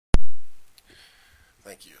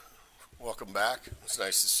Thank you. Welcome back. It's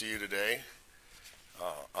nice to see you today.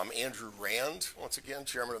 I'm Andrew Rand, once again,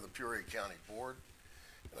 Chairman of the Peoria County Board,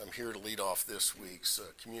 and I'm here to lead off this week's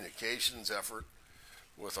communications effort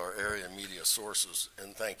with our area media sources,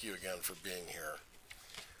 and thank you again for being here.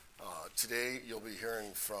 Today, you'll be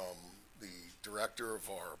hearing from the Director of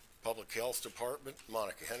our Public Health Department,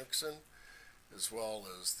 Monica Hendrickson, as well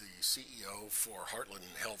as the CEO for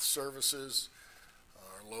Heartland Health Services,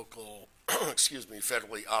 our local,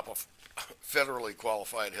 federally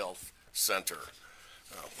qualified health center.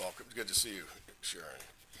 Welcome. Good to see you, Sharon.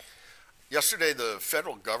 Yesterday, the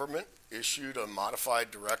federal government issued a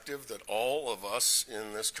modified directive that all of us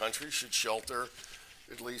in this country should shelter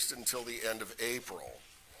at least until the end of April.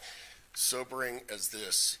 Sobering as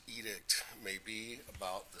this edict may be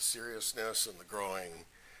about the seriousness and the growing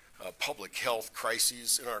public health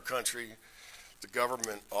crises in our country, the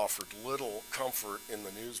government offered little comfort in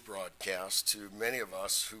the news broadcast to many of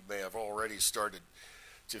us who may have already started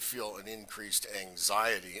to feel an increased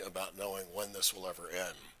anxiety about knowing when this will ever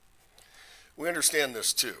end. We understand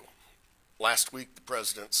this too. Last week, the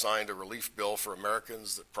president signed a relief bill for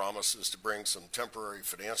Americans that promises to bring some temporary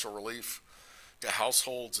financial relief to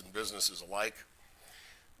households and businesses alike.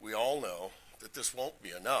 We all know that this won't be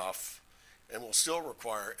enough and will still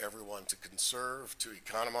require everyone to conserve, to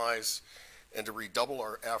economize, and to redouble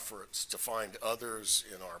our efforts to find others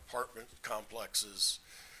in our apartment complexes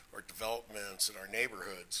or developments in our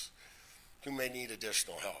neighborhoods who may need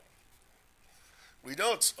additional help. We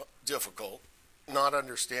know it's difficult not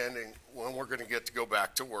understanding when we're going to get to go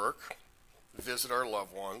back to work, visit our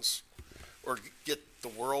loved ones, or get the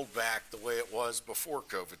world back the way it was before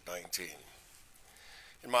COVID-19.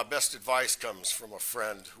 And my best advice comes from a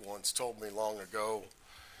friend who once told me long ago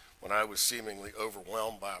when I was seemingly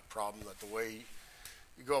overwhelmed by a problem that the way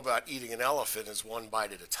you go about eating an elephant is one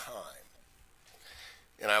bite at a time.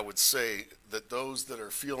 And I would say that those that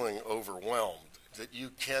are feeling overwhelmed, that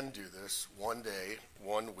you can do this one day,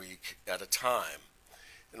 1 week at a time.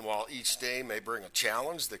 And while each day may bring a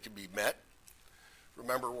challenge that can be met,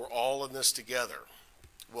 remember we're all in this together.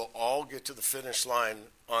 We'll all get to the finish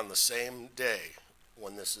line on the same day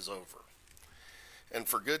when this is over. And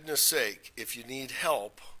for goodness sake, if you need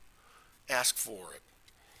help, ask for it.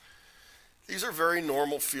 These are very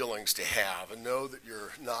normal feelings to have, and know that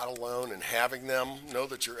you're not alone in having them. Know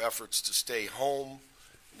that your efforts to stay home,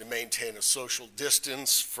 to maintain a social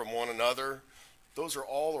distance from one another, those are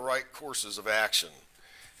all the right courses of action.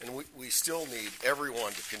 And we still need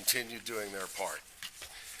everyone to continue doing their part.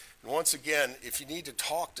 And once again, if you need to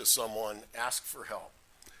talk to someone, ask for help.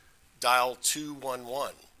 Dial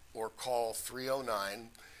 211 or call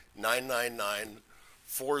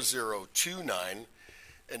 309-999-4029,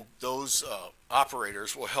 and those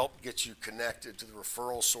operators will help get you connected to the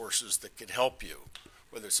referral sources that can help you,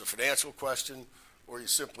 whether it's a financial question or you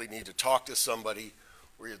simply need to talk to somebody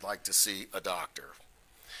or you'd like to see a doctor.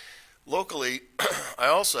 Locally, I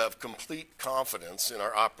also have complete confidence in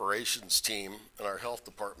our operations team and our health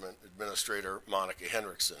department administrator, Monica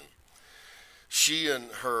Hendrickson. She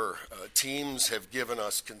and her teams have given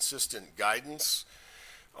us consistent guidance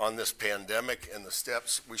on this pandemic and the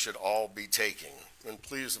steps we should all be taking. And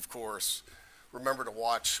please, of course, remember to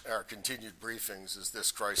watch our continued briefings as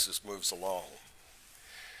this crisis moves along.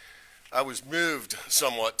 I was moved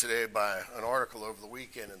somewhat today by an article over the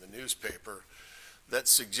weekend in the newspaper that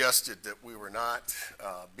suggested that we were not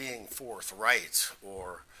being forthright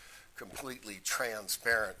or completely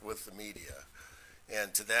transparent with the media.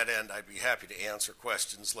 And to that end, I'd be happy to answer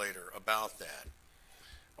questions later about that.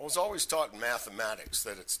 I was always taught in mathematics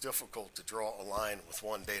that it's difficult to draw a line with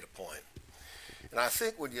one data point. And I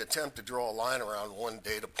think when you attempt to draw a line around one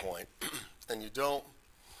data point and you don't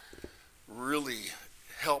really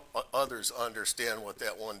help others understand what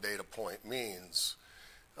that one data point means,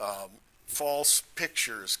 false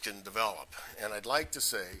pictures can develop. And I'd like to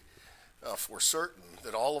say for certain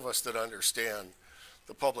that all of us that understand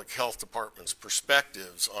the Public Health Department's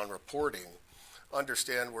perspectives on reporting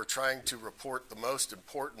understand we're trying to report the most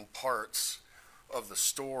important parts of the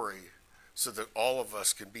story so that all of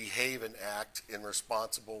us can behave and act in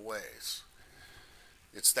responsible ways.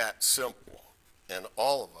 It's that simple. And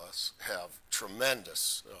all of us have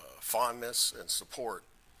tremendous fondness and support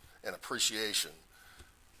and appreciation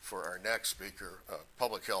for our next speaker,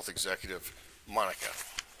 Public Health Executive Monica.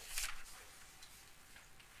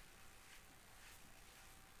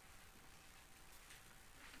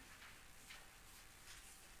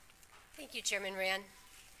 Thank you, Chairman Rand.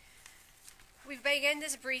 We begin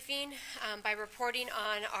this briefing by reporting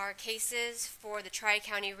on our cases for the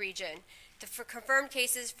Tri-County region. The confirmed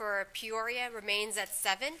cases for Peoria remains at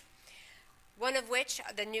 7. One of which,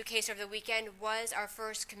 the new case over the weekend, was our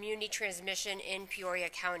first community transmission in Peoria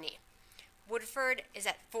County. Woodford is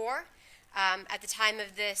at 4. At the time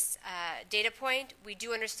of this data point, we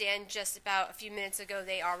do understand just about a few minutes ago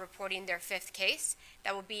they are reporting their 5th case.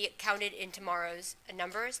 That will be counted in tomorrow's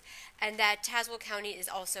numbers, and that Tazewell County is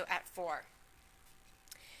also at 4.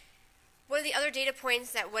 One of the other data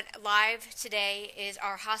points that went live today is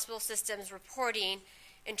our hospital systems reporting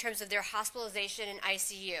in terms of their hospitalization in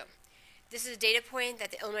ICU. This is a data point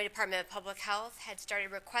that the Illinois Department of Public Health had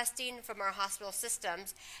started requesting from our hospital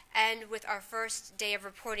systems, and with our first day of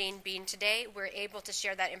reporting being today, we're able to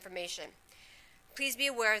share that information. Please be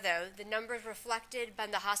aware, though, the numbers reflected by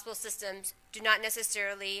the hospital systems do not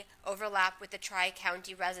necessarily overlap with the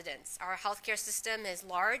Tri-County residents. Our healthcare system is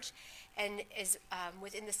large and is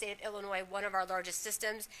within the state of Illinois one of our largest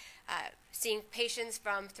systems, seeing patients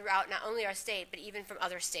from throughout not only our state but even from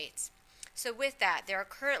other states. So with that, there are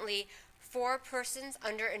currently 4 persons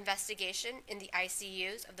under investigation in the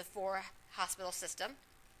ICUs of the 4 hospital system.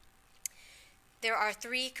 There are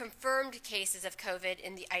 3 confirmed cases of COVID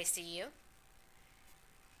in the ICU.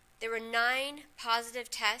 There were 9 positive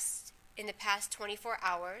tests in the past 24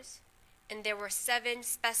 hours, and there were 7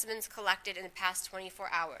 specimens collected in the past 24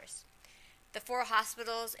 hours. The 4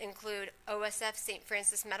 hospitals include OSF St.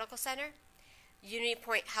 Francis Medical Center, Unity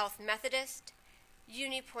Point Health Methodist,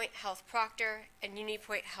 Unity Point Health Proctor, and Unity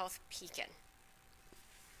Point Health Pekin.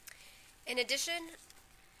 In addition,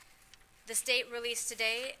 the state released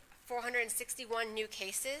today 461 new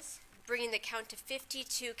cases, bringing the count to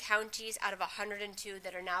 52 counties out of 102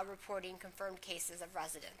 that are now reporting confirmed cases of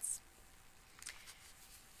residents.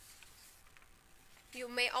 You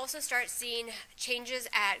may also start seeing changes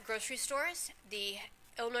at grocery stores. The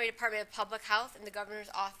Illinois Department of Public Health and the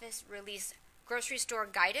Governor's Office released grocery store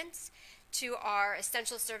guidance to our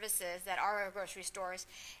essential services that are our grocery stores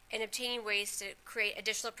and obtaining ways to create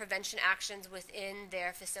additional prevention actions within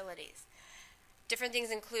their facilities. Different things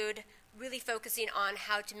include really focusing on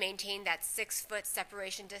how to maintain that 6-foot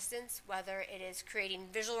separation distance, whether it is creating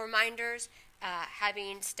visual reminders,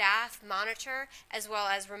 having staff monitor, as well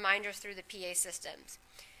as reminders through the PA systems.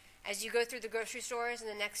 As you go through the grocery stores in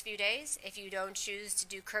the next few days, if you don't choose to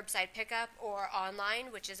do curbside pickup or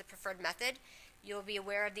online, which is a preferred method, you'll be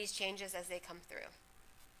aware of these changes as they come through.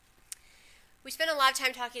 We spent a lot of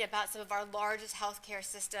time talking about some of our largest healthcare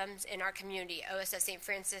systems in our community, OSF St.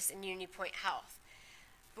 Francis and Unity Point Health.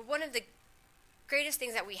 But one of the greatest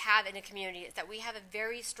things that we have in a community is that we have a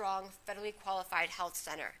very strong federally qualified health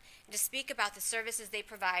center. And to speak about the services they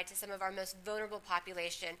provide to some of our most vulnerable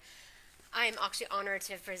population, I am actually honored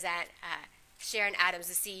to present Sharon Adams,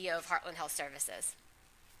 the CEO of Heartland Health Services.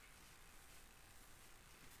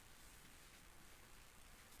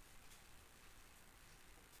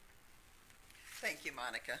 Thank you,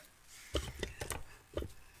 Monica.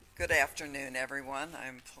 Good afternoon, everyone.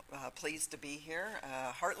 I'm pleased to be here.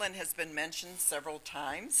 Heartland has been mentioned several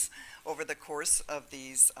times over the course of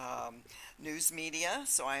these news media,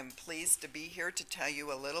 so I'm pleased to be here to tell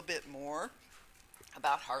you a little bit more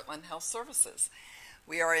about Heartland Health Services.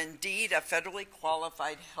 We are indeed a federally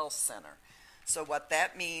qualified health center. So what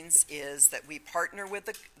that means is that we partner with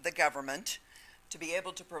the government to be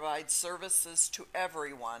able to provide services to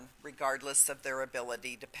everyone, regardless of their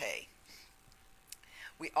ability to pay.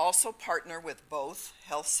 We also partner with both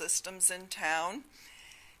health systems in town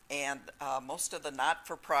and most of the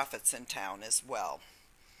not-for-profits in town as well.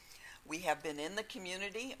 We have been in the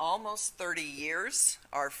community almost 30 years.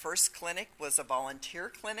 Our first clinic was a volunteer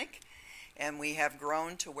clinic, and we have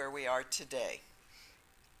grown to where we are today.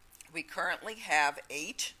 We currently have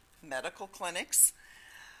 8 medical clinics,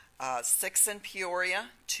 6 in Peoria,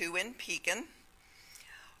 2 in Pekin.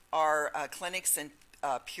 Our clinics in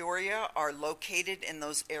Peoria are located in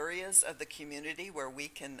those areas of the community where we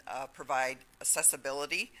can provide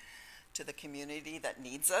accessibility to the community that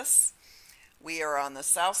needs us. We are on the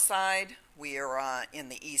south side, we are in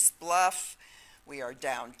the East Bluff, we are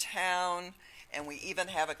downtown, and we even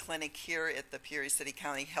have a clinic here at the Peoria City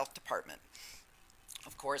County Health Department.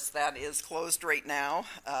 Of course, that is closed right now,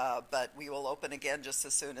 but we will open again just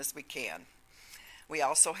as soon as we can. We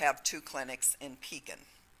also have 2 clinics in Pekin.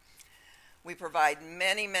 We provide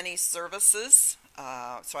many, many services,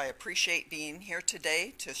 so I appreciate being here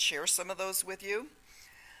today to share some of those with you.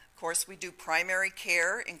 Of course, we do primary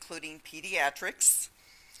care, including pediatrics.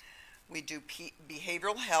 We do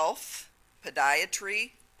behavioral health,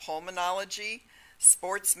 podiatry, pulmonology,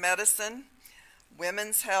 sports medicine,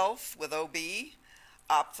 women's health with OB,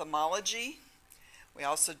 ophthalmology. We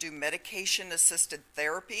also do medication-assisted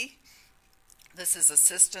therapy. This is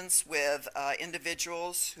assistance with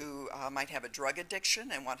individuals who might have a drug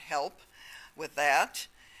addiction and want help with that.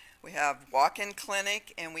 We have walk-in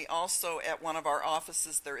clinic, and we also, at one of our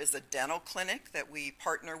offices, there is a dental clinic that we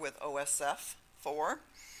partner with OSF for.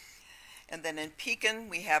 And then in Pekin,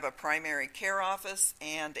 we have a primary care office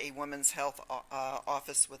and a women's health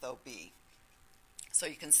office with OB. So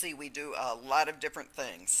you can see we do a lot of different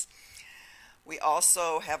things. We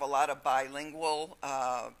also have a lot of bilingual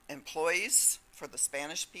employees for the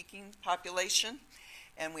Spanish-speaking population,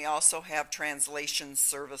 and we also have translation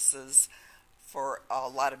services for a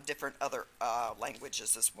lot of different other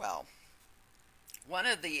languages as well. One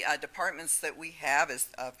of the departments that we have is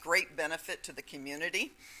of great benefit to the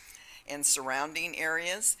community and surrounding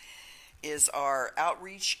areas is our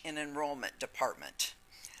Outreach and Enrollment Department.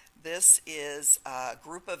 This is a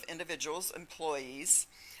group of individuals, employees,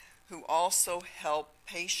 who also help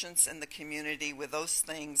patients in the community with those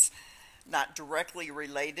things not directly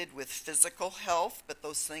related with physical health, but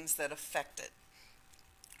those things that affect it.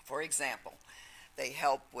 For example, they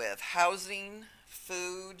help with housing,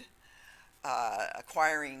 food,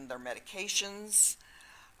 acquiring their medications,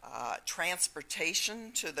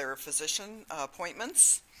 transportation to their physician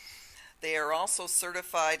appointments. They are also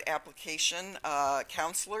certified application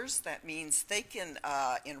counselors. That means they can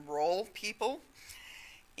enroll people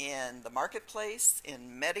in the marketplace,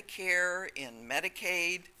 in Medicare, in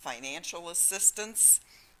Medicaid, financial assistance.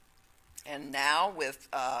 And now with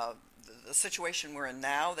the situation we're in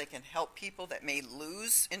now, they can help people that may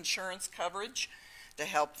lose insurance coverage to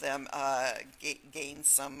help them gain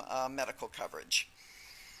some medical coverage.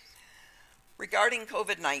 Regarding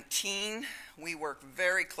COVID-19, we work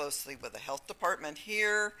very closely with the health department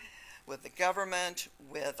here, with the government,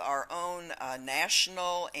 with our own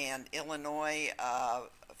national and Illinois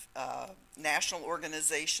national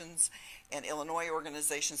organizations and Illinois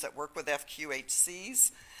organizations that work with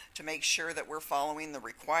FQHCs to make sure that we're following the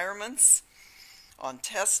requirements on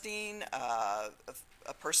testing,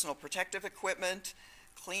 personal protective equipment,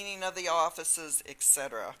 cleaning of the offices,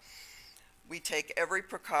 etc. We take every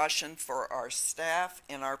precaution for our staff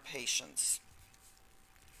and our patients.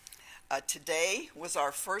 Today was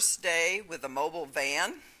our first day with a mobile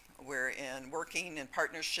van. We're working in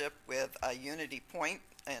partnership with Unity Point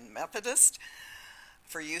and Methodist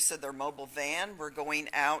for use of their mobile van. We're going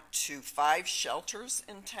out to 5 shelters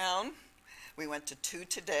in town. We went to 2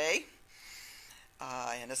 today,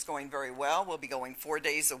 and it's going very well. We'll be going 4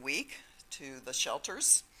 days a week to the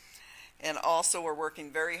shelters. And also we're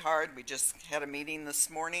working very hard. We just had a meeting this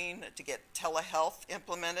morning to get telehealth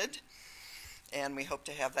implemented, and we hope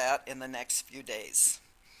to have that in the next few days.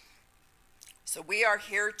 So we are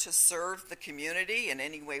here to serve the community in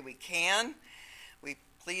any way we can. We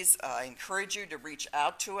please encourage you to reach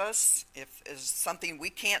out to us. If there's something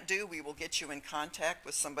we can't do, we will get you in contact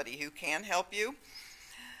with somebody who can help you.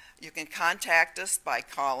 You can contact us by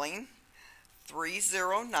calling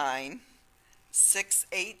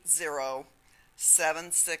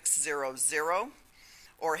 309-680-7600,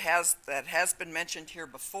 or that has been mentioned here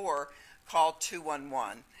before, call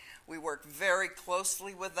 211. We work very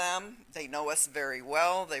closely with them. They know us very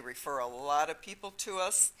well. They refer a lot of people to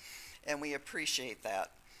us, and we appreciate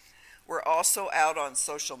that. We're also out on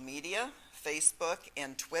social media, Facebook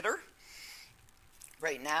and Twitter.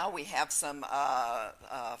 Right now we have some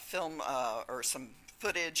film or some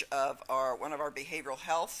footage of one of our behavioral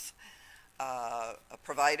health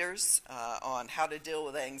providers on how to deal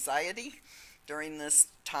with anxiety during this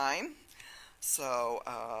time. So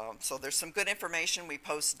there's some good information we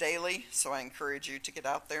post daily, so I encourage you to get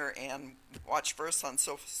out there and watch for us on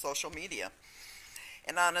social media.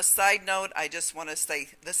 And on a side note, I just want to say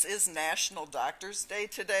this is National Doctors Day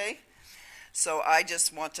today, so I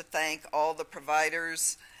just want to thank all the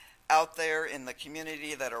providers out there in the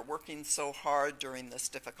community that are working so hard during this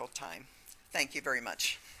difficult time. Thank you very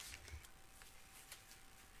much.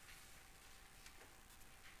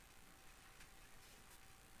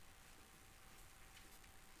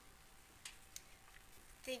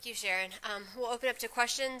 Thank you, Sharon. We'll open up to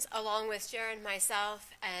questions along with Sharon,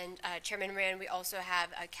 myself, and Chairman Rand. We also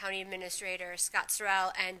have County Administrator Scott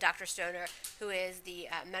Sorrell and Dr. Stoner, who is the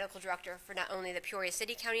Medical Director for not only the Peoria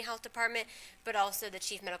City County Health Department, but also the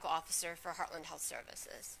Chief Medical Officer for Heartland Health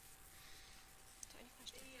Services. The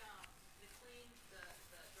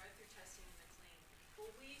drive-through testing in McLean,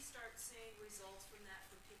 will we start seeing results from that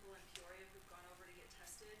from people in Peoria who've gone over to get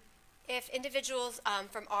tested? If individuals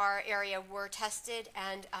from our area were tested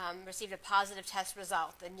and received a positive test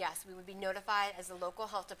result, then yes, we would be notified as the local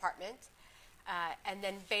health department. And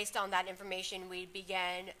then based on that information, we'd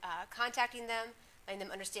begin contacting them, letting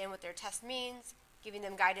them understand what their test means, giving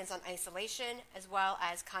them guidance on isolation, as well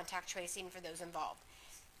as contact tracing for those involved.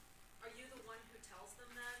 Are you the one who tells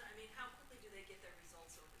them then? I mean, how quickly do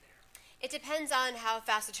It depends on how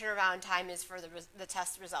fast the turnaround time is for the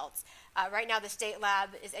test results. Right now, the state lab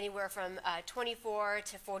is anywhere from 24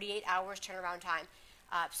 to 48 hours turnaround time.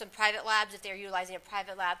 Some private labs, if they're utilizing a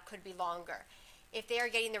private lab, could be longer. If they are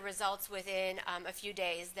getting the results within a few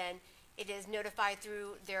days, then it is notified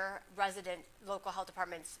through their resident local health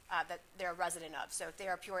departments that they're a resident of. So if they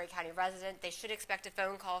are a Peoria County resident, they should expect a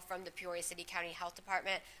phone call from the Peoria City County Health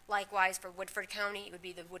Department. Likewise, for Woodford County, it would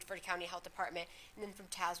be the Woodford County Health Department, and then from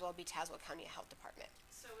Tazewell, it would be Tazewell County Health Department.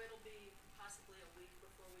 So it'll be possibly a week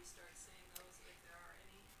before we start seeing those, if there are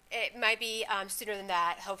any? It might be sooner than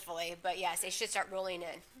that, hopefully, but yes, they should start rolling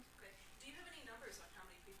in. Okay. Do you have any numbers on how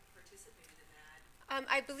many people participated in that?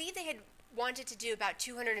 I believe they had wanted to do about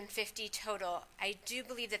 250 total. I do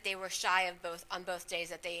believe that they were shy of on both days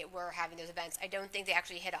that they were having those events. I don't think they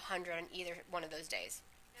actually hit 100 on either one of those days.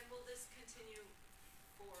 And will this continue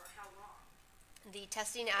for how long? The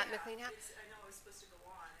testing at McLean House? I know it was supposed to go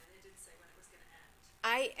on, and it didn't say when it was going to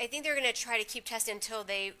end. I think they're going to try to keep testing until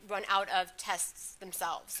they run out of tests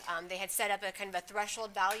themselves. They had set up a kind of a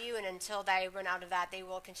threshold value, and until they run out of that, they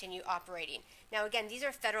will continue operating. Now, again, these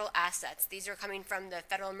are federal assets. These are coming from the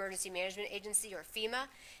Federal Emergency Management Agency, or FEMA,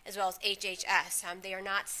 as well as HHS. They are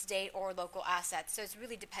not state or local assets, so it's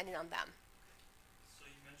really dependent on them. So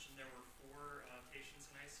you mentioned there were 4 patients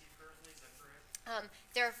in ICU currently, is that correct?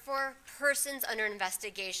 There are 4 persons under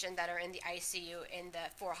investigation that are in the ICU in the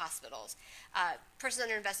 4 hospitals. Persons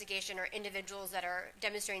under investigation are individuals that are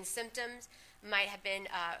demonstrating symptoms, might have been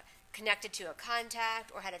connected to a contact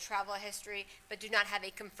or had a travel history, but do not have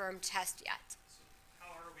a confirmed test yet. So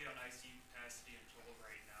how are we on ICU capacity in total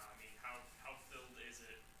right now? I mean, how filled is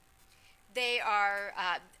it? They are,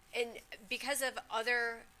 and because of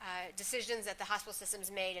other decisions that the hospital system's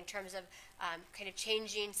made in terms of kind of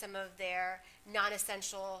changing some of their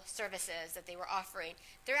non-essential services that they were offering,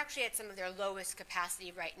 they're actually at some of their lowest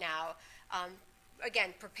capacity right now.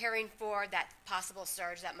 Again, preparing for that possible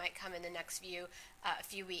surge that might come in the next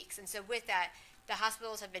few weeks. And so with that, the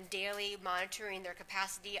hospitals have been daily monitoring their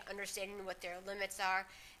capacity, understanding what their limits are,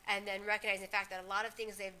 and then recognizing the fact that a lot of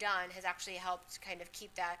things they've done has actually helped kind of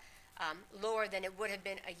keep that lower than it would have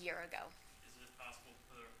been a year ago. Is it possible to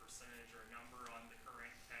put a percentage or a number on the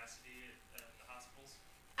current capacity at the hospitals?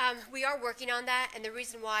 We are working on that, and the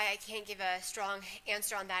reason why I can't give a strong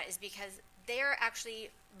answer on that is because they're actually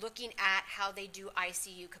looking at how they do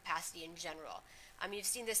ICU capacity in general. You've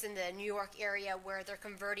seen this in the New York area where they're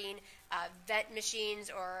converting vet machines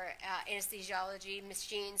or anesthesiology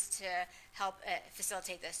machines to help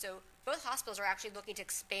facilitate this. So both hospitals are actually looking to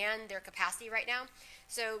expand their capacity right now.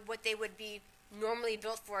 So what they would be normally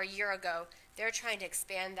built for a year ago, they're trying to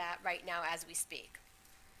expand that right now as we speak.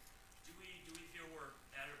 Do we feel we're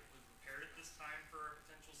adequately prepared at this time for a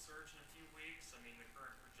potential surge in a few weeks? I mean, the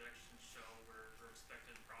current projections show we're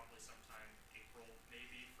expected probably sometime April,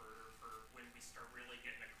 maybe, for when we start really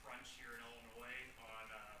getting a crunch here in Illinois on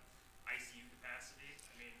ICU capacity.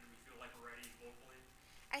 I mean, do we feel like we're ready locally?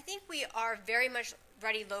 I think we are very much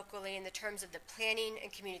ready locally in the terms of the planning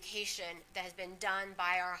and communication that has been done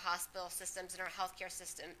by our hospital systems and our healthcare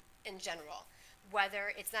system in general.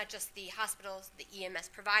 Whether it's not just the hospitals, the EMS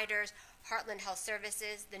providers, Heartland Health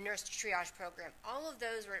Services, the nurse triage program, all of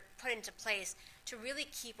those were put into place to really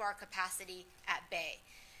keep our capacity at bay.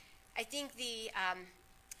 I think the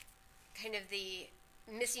kind of the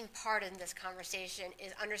missing part in this conversation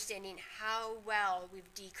is understanding how well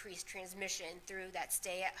we've decreased transmission through that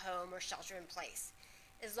stay at home or shelter in place.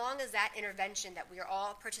 As long as that intervention that we are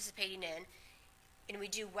all participating in and we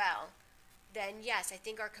do well, then yes, I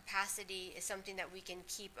think our capacity is something that we can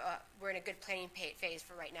keep, we're in a good planning phase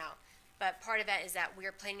for right now. But part of that is that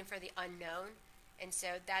we're planning for the unknown, and so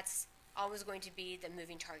that's always going to be the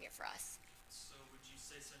moving target for us. So would you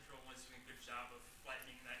say Central Illinois is doing a good job of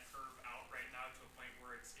flattening that curve out right now to a point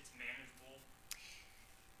where it's manageable?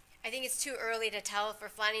 I think it's too early to tell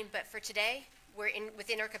for flattening, but for today, we're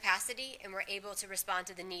within our capacity, and we're able to respond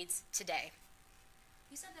to the needs today.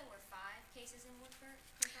 You said there were 5 cases in Woodford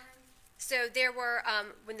confirmed? So there were,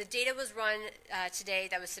 when the data was run today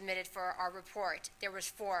that was submitted for our report, there was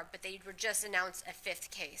 4, but they were just announced a 5th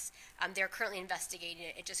case. They're currently investigating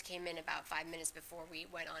it. It just came in about 5 minutes before we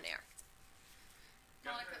went on air.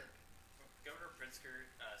 Governor Pritzker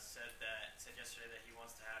said yesterday that he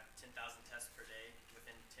wants to have 10,000 tests per day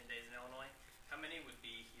within 10 days in Illinois. How many would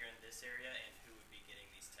be here in this area, and who would be getting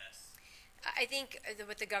these tests? I think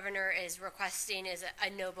what the governor is requesting is a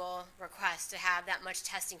noble request to have that much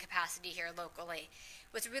testing capacity here locally.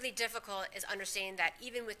 What's really difficult is understanding that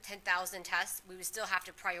even with 10,000 tests, we would still have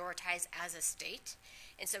to prioritize as a state.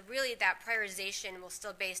 And so really that prioritization will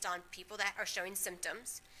still be based on people that are showing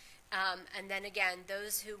symptoms, And then again,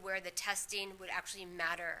 those where the testing would actually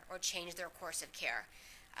matter or change their course of care.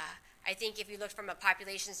 I think if you look from a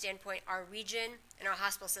population standpoint, our region and our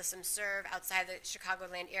hospital system serve outside the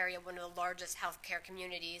Chicagoland area one of the largest healthcare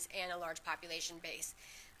communities and a large population base.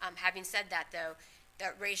 Having said that, though,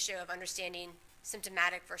 that ratio of understanding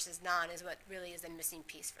symptomatic versus non is what really is the missing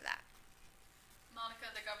piece for that. Monica,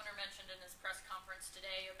 the governor mentioned in his press conference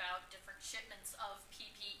today about different shipments of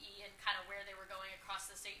PPE and kind of where they were going across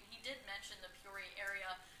the state, and he did mention the Peoria area.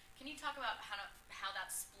 Can you talk about how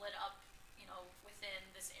that's split up, within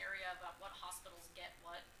this area, about what hospitals get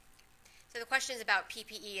what? So the question is about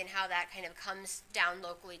PPE and how that kind of comes down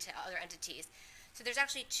locally to other entities. So there's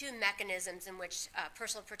actually two mechanisms in which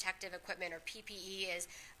personal protective equipment, or PPE, is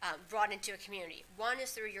brought into a community. One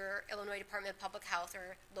is through your Illinois Department of Public Health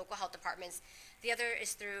or local health departments. The other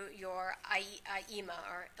is through your IEMA,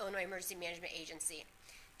 or Illinois Emergency Management Agency.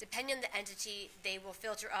 Depending on the entity, they will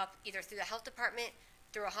filter up either through the health department,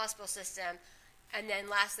 through a hospital system, and then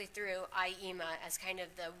lastly through IEMA as kind of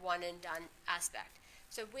the one and done aspect.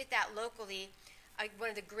 So with that locally, one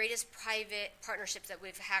of the greatest private partnerships that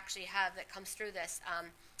we've actually have that comes through this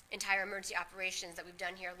entire emergency operations that we've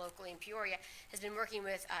done here locally in Peoria has been working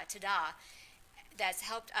with TDA. That's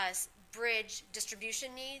helped us bridge distribution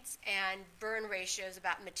needs and burn ratios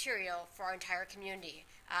about material for our entire community.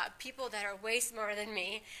 People that are way smarter than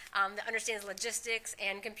me, that understands logistics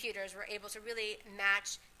and computers, were able to really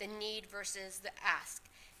match the need versus the ask.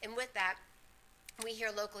 And with that, we here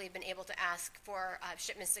locally have been able to ask for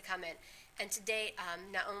shipments to come in. And to date,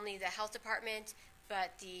 not only the health department,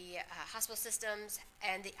 but the hospital systems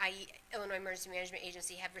and the Illinois Emergency Management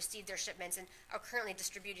Agency have received their shipments and are currently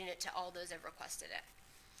distributing it to all those that have requested it.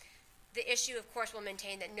 The issue, of course, will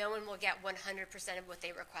maintain that no one will get 100% of what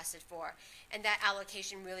they requested for. And that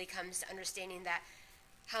allocation really comes to understanding that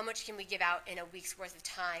how much can we give out in a week's worth of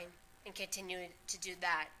time and continue to do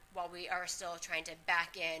that while we are still trying to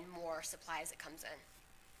back in more supplies that comes in.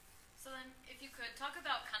 So then, if you could talk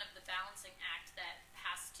about kind of the balancing act that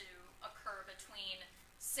has to occur between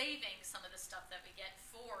saving some of the stuff that we get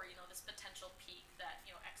for, this potential peak that,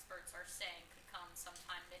 experts are saying could come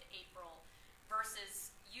sometime mid-April,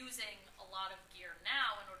 versus using a lot of gear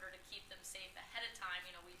now in order to keep them safe ahead of time.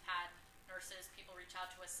 We've had nurses, people reach out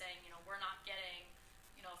to us saying, we're not getting,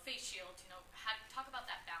 face shields. Talk about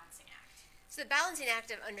that balancing act. So the balancing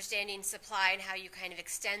act of understanding supply and how you kind of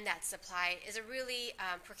extend that supply is a really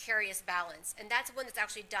precarious balance, and that's one that's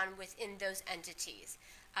actually done within those entities.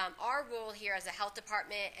 Our role here as a health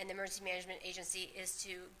department and the emergency management agency is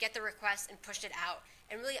to get the request and push it out,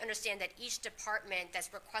 and really understand that each department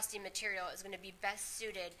that's requesting material is going to be best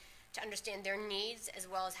suited to understand their needs as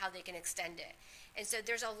well as how they can extend it. And so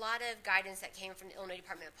there's a lot of guidance that came from the Illinois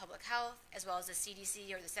Department of Public Health as well as the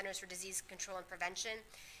CDC, or the Centers for Disease Control and Prevention,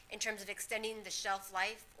 in terms of extending the shelf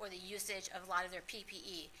life or the usage of a lot of their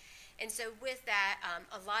PPE. And so with that,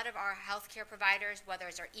 a lot of our healthcare providers, whether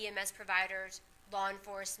it's our EMS providers, law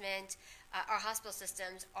enforcement, our hospital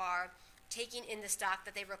systems, are taking in the stock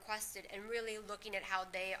that they requested and really looking at how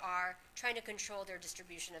they are trying to control their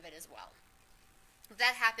distribution of it as well.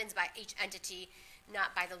 That happens by each entity,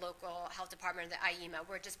 not by the local health department or the IEMA.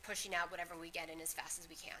 We're just pushing out whatever we get in as fast as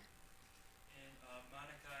we can. And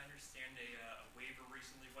Monica, I understand a waiver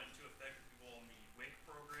recently went into effect for people on the WIC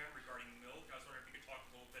program regarding milk. I was wondering if you could talk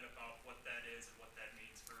a little bit about what that is and what that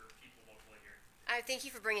means for people locally here. Thank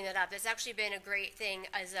you for bringing that up. It's actually been a great thing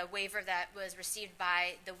as a waiver that was received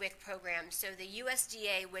by the WIC program. So the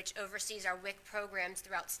USDA, which oversees our WIC programs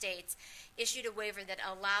throughout states, issued a waiver that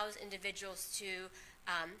allows individuals to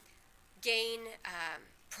gain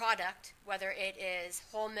product, whether it is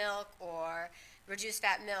whole milk or reduced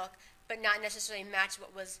fat milk, but not necessarily match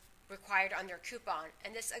what was required on their coupon.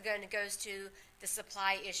 And this, again, goes to the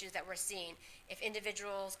supply issues that we're seeing. If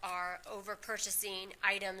individuals are over purchasing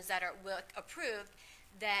items that are WIC approved,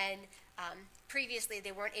 then previously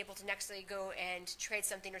they weren't able to necessarily go and trade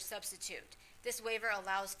something or substitute. This waiver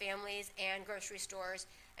allows families and grocery stores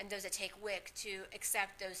and those that take WIC to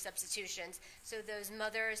accept those substitutions, so those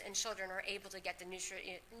mothers and children are able to get the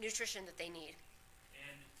nutrition that they need.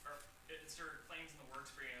 And is there claims in the works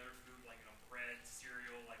for any other food, like bread,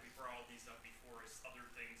 cereal, like we brought all these up before, as other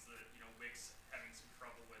things that WIC's having some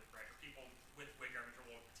trouble with, right? Or people with WIC are having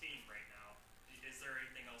trouble obtaining right now. Is there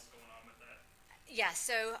anything else going on with that? Yes,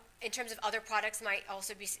 so in terms of other products might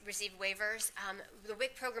also receive waivers. The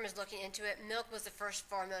WIC program is looking into it. Milk was the first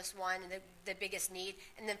foremost one and the biggest need,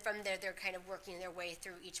 and then from there they're kind of working their way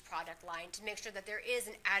through each product line to make sure that there is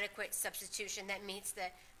an adequate substitution that meets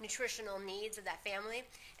the nutritional needs of that family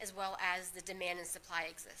as well as the demand and supply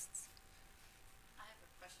exists. I have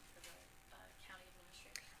a question for the county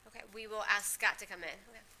administrator. Okay, we will ask Scott to come in.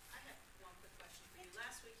 Okay. I have one quick question for you.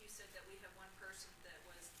 Last week you said that we have one person that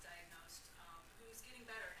was diagnosed who's getting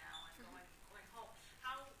better now and going home.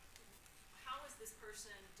 How is this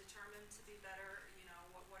person determined to be better? You know,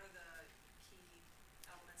 what are the key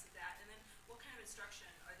elements of that? And then what kind of instruction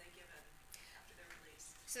are they given after their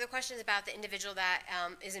release? So the question is about the individual that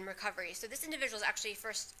is in recovery. So this individual is actually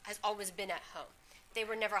has always been at home. They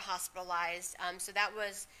were never hospitalized. So that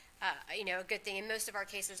was, a good thing. And most of our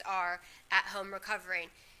cases are at home recovering.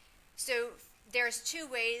 So there's two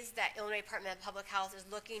ways that Illinois Department of Public Health is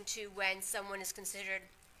looking to when someone is considered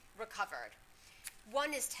recovered.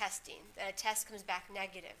 One is testing, that a test comes back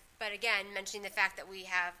negative. But again, mentioning the fact that we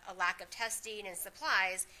have a lack of testing and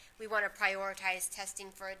supplies, we want to prioritize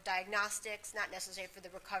testing for diagnostics, not necessarily for the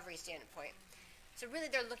recovery standpoint. So really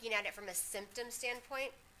they're looking at it from a symptom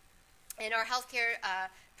standpoint. And our healthcare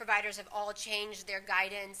providers have all changed their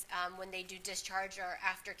guidance when they do discharge or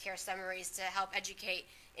aftercare summaries to help educate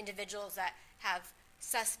individuals that have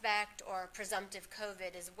suspect or presumptive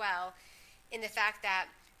COVID as well, in the fact that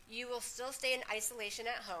you will still stay in isolation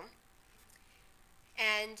at home,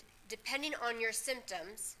 and depending on your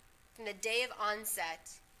symptoms, from the day of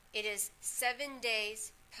onset, it is 7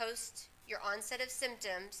 days post your onset of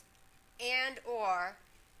symptoms and or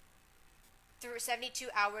through 72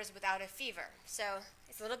 hours without a fever. So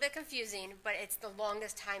it's a little bit confusing, but it's the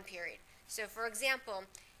longest time period. So for example,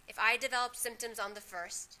 if I developed symptoms on the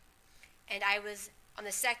 1st, and I was on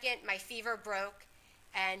the 2nd, my fever broke,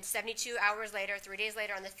 and 72 hours later, 3 days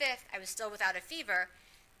later on the 5th, I was still without a fever,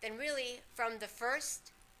 then really from the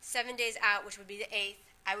 1st, 7 days out, which would be the 8th,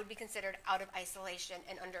 I would be considered out of isolation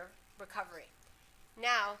and under recovery.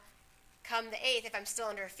 Now, come the 8th, if I'm still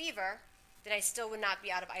under a fever, then I still would not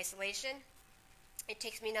be out of isolation. It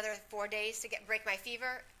takes me another 4 days to break my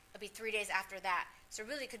fever. It'll be 3 days after that. So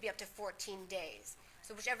really it could be up to 14 days.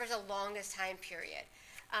 So whichever is the longest time period.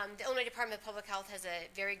 The Illinois Department of Public Health has a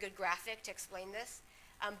very good graphic to explain this.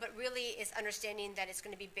 But really it's understanding that it's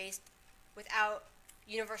going to be based, without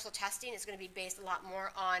universal testing, it's going to be based a lot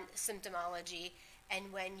more on symptomology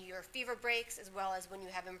and when your fever breaks, as well as when you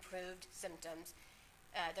have improved symptoms,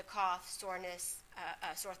 the cough, soreness,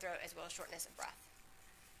 sore throat, as well as shortness of breath.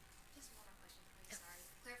 Just one more question, please. Sorry.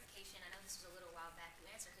 Clarification. I know this was a little while back. You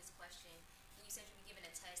answered his question, and you said you'd be given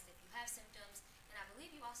a test if you have symptoms, and I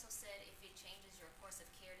believe you also said if it changes your course of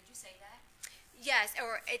care. Did you say that? Yes,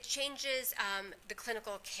 or it changes the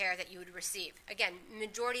clinical care that you would receive. Again,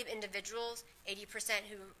 majority of individuals, 80%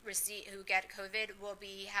 who get COVID, will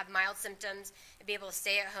have mild symptoms and be able to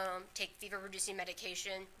stay at home, take fever-reducing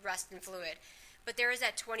medication, rest and fluid. But there is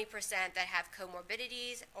that 20% that have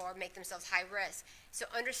comorbidities or make themselves high risk. So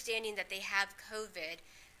understanding that they have COVID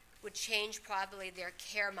would change probably their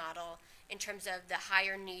care model in terms of the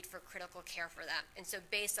higher need for critical care for them. And so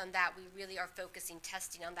based on that, we really are focusing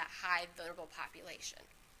testing on that high vulnerable population.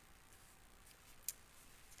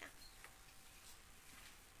 Yeah.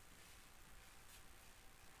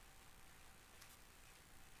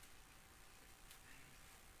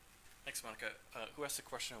 Thanks, Monica. Who asked the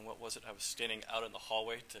question and what was it? I was standing out in the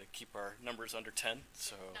hallway to keep our numbers under 10,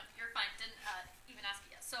 so. No, you're fine. Didn't even ask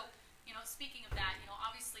you yet. So, speaking of that,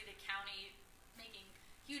 obviously the county making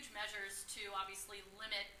huge measures to obviously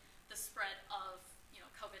limit the spread of,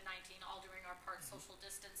 COVID-19, all doing our part, social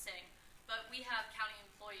distancing. But we have county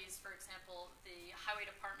employees, for example, the highway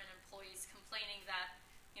department employees complaining that,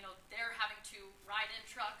 they're having to ride in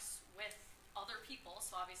trucks with other people,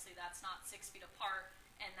 so obviously that's not 6 feet apart,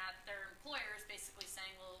 and that their employer is basically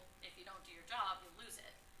saying, well, if you don't do your job, you'll lose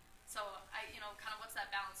it. So kind of what's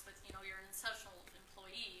that balance with, you're an essential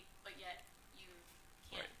employee, but yet you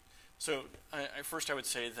can't. Right. So first I would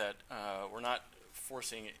say that we're not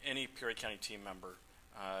forcing any Peoria County team member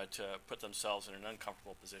to put themselves in an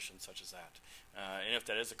uncomfortable position such as that. And if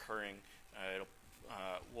that is occurring,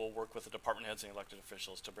 we'll work with the department heads and elected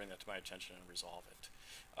officials to bring that to my attention and resolve it.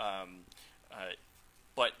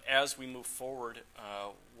 But as we move forward,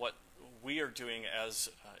 what we are doing as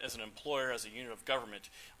an employer, as a unit of government,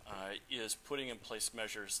 is putting in place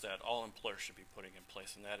measures that all employers should be putting in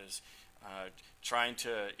place, and that is trying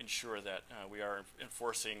to ensure that we are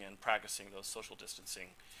enforcing and practicing those social distancing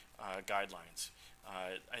guidelines.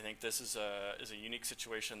 I think this is a unique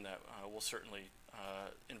situation that we'll certainly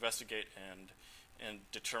investigate and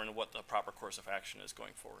determine what the proper course of action is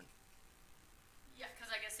going forward. Yeah,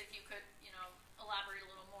 because I guess if you could, elaborate a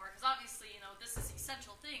little more, because obviously, this is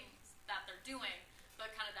essential things that they're doing, but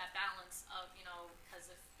kind of that balance of, because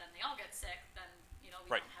if then they all get sick, then, we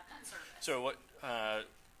right. don't have that service. So what, a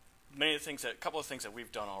couple of things that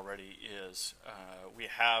we've done already is we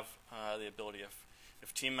have the ability,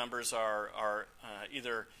 if team members are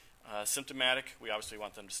either symptomatic, we obviously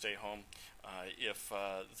want them to stay home. If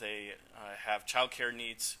they have childcare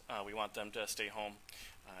needs, we want them to stay home.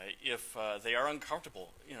 If they are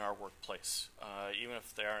uncomfortable in our workplace, even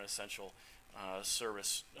if they are an essential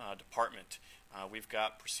service department, we've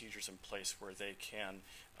got procedures in place where they can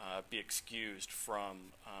be excused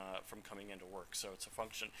from coming into work. So it's a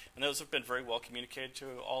function, and those have been very well communicated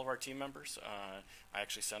to all of our team members. I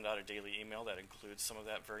actually send out a daily email that includes some of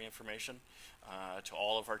that very information to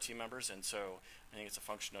all of our team members, and so I think it's a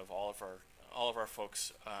function of all of our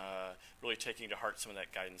folks really taking to heart some of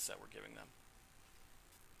that guidance that we're giving them.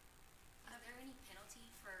 Are there any penalty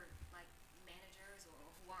for like managers or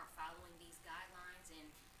who aren't following these guidelines and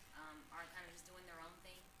are kind of just doing their own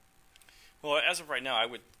thing? Well, as of right now, I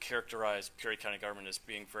would characterize Peoria County government as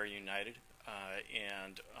being very united,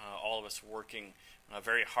 and all of us working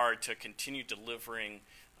very hard to continue delivering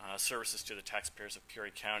services to the taxpayers of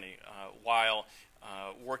Peoria County while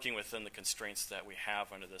working within the constraints that we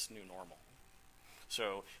have under this new normal.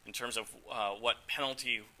 So in terms of what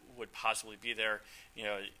penalty would possibly be there, you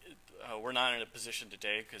know, we're not in a position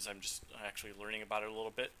today because I'm just actually learning about it a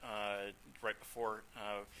little bit right before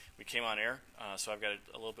we came on air. So I've got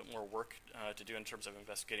a little bit more work to do in terms of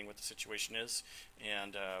investigating what the situation is.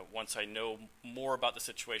 And once I know more about the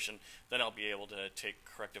situation, then I'll be able to take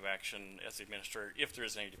corrective action as the administrator if there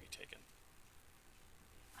is any to be taken.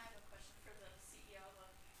 I have a question for the CEO.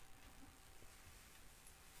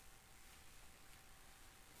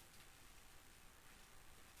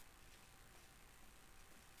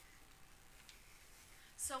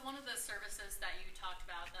 So one of the services that you talked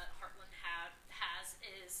about that Heartland has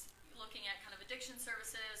is looking at kind of addiction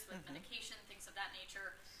services with medication, things of that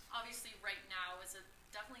nature. Obviously right now is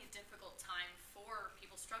definitely a difficult time for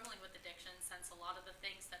people struggling with addiction, since a lot of the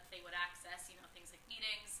things that they would access, you know, things like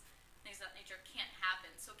meetings, things of that nature, can't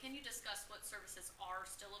happen. So can you discuss what services are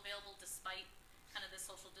still available despite kind of the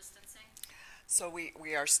social distancing? So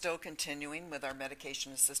we are still continuing with our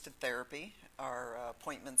medication-assisted therapy, our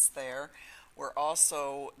appointments there. We're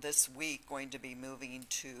also this week going to be moving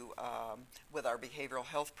to, with our behavioral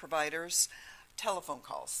health providers, telephone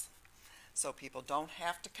calls. So people don't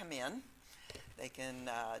have to come in. They can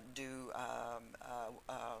do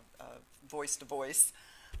voice-to-voice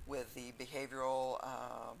with the behavioral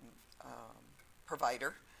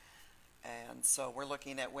provider. And so we're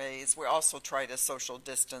looking at ways. We also try to social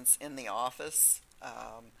distance in the office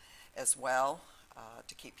as well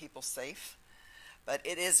to keep people safe. But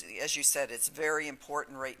it is, as you said, it's very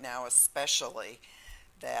important right now, especially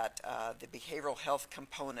that the behavioral health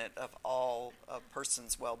component of all a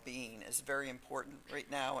person's well-being is very important right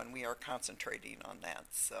now, and we are concentrating on that.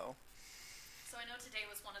 So I know today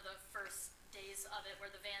was one of the first days of it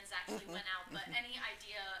where the vans actually went out, but any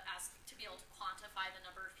idea as to be able to quantify the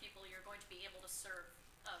number of people you're going to be able to serve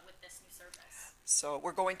with this new service? So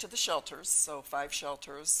we're going to the shelters, so 5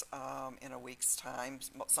 shelters in a week's time,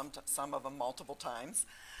 some of them multiple times.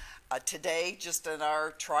 Today, just in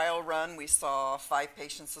our trial run, we saw 5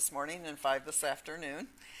 patients this morning and 5 this afternoon.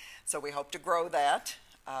 So we hope to grow that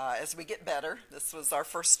as we get better. This was our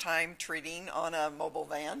first time treating on a mobile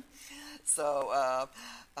van. So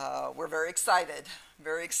we're very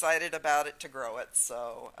excited about it to grow it.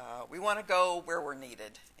 So we want to go where we're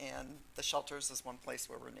needed, and the shelters is one place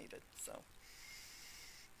where we're needed. So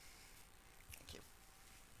thank you.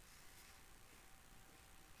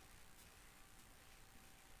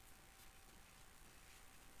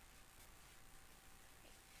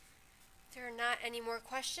 If there are not any more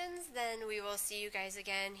questions, then we will see you guys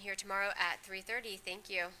again here tomorrow at 3:30. Thank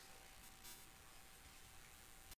you.